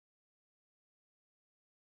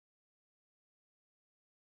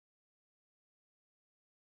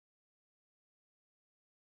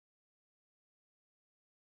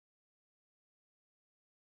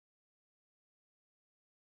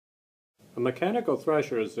mechanical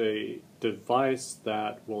thresher is a device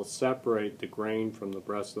that will separate the grain from the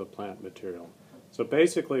rest of the plant material. So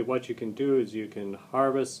basically what you can do is you can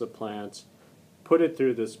harvest the plants, put it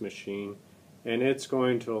through this machine, and it's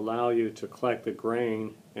going to allow you to collect the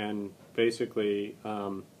grain and basically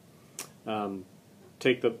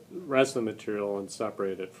take the rest of the material and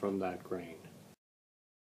separate it from that grain.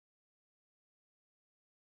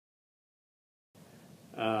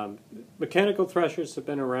 Mechanical threshers have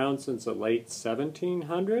been around since the late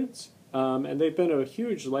 1700s, and they've been a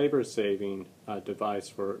huge labor-saving device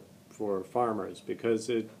for farmers because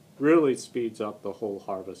it really speeds up the whole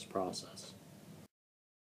harvest process.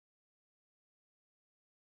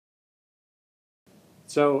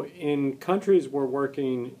 So in countries we're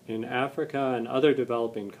working in Africa and other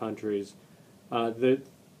developing countries, the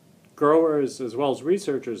growers as well as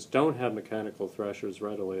researchers don't have mechanical threshers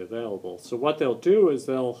readily available. So what they'll do is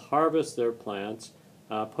they'll harvest their plants,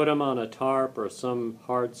 put them on a tarp or some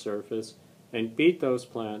hard surface, and beat those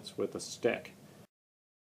plants with a stick.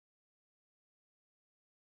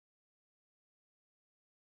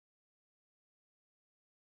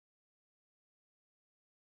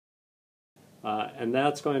 And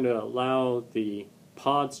that's going to allow the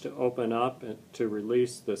pods to open up and to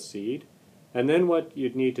release the seed. And then what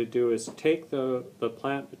you'd need to do is take the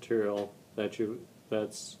plant material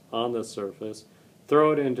that's on the surface,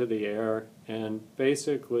 throw it into the air, and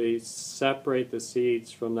basically separate the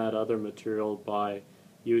seeds from that other material by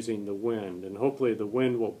using the wind. And hopefully the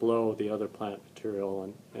wind will blow the other plant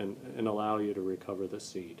material and allow you to recover the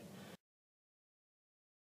seed.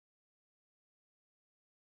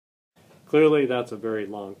 Clearly that's a very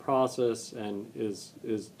long process and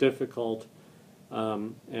is difficult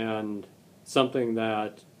and something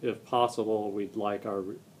that, if possible, we'd like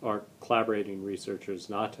our collaborating researchers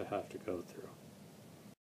not to have to go through.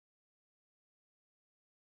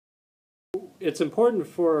 It's important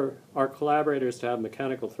for our collaborators to have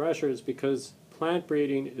mechanical threshers because plant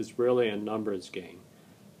breeding is really a numbers game.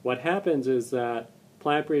 What happens is that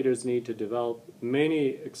plant breeders need to develop many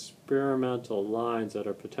experimental lines that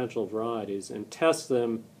are potential varieties and test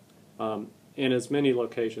them in as many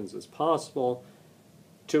locations as possible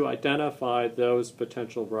to identify those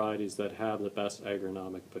potential varieties that have the best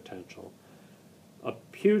agronomic potential. A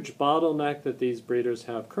huge bottleneck that these breeders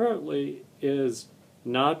have currently is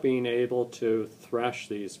not being able to thresh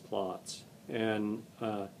these plots. And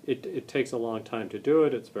it takes a long time to do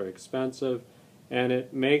it, it's very expensive, and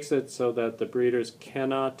it makes it so that the breeders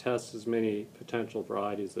cannot test as many potential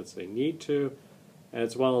varieties as they need to,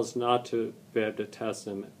 as well as not to be able to test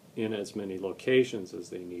them in as many locations as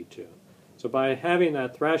they need to. So by having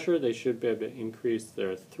that thresher, they should be able to increase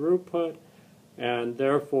their throughput and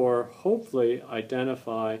therefore hopefully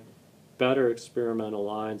identify better experimental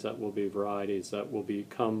lines that will be varieties that will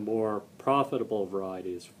become more profitable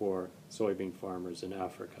varieties for soybean farmers in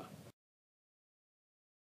Africa.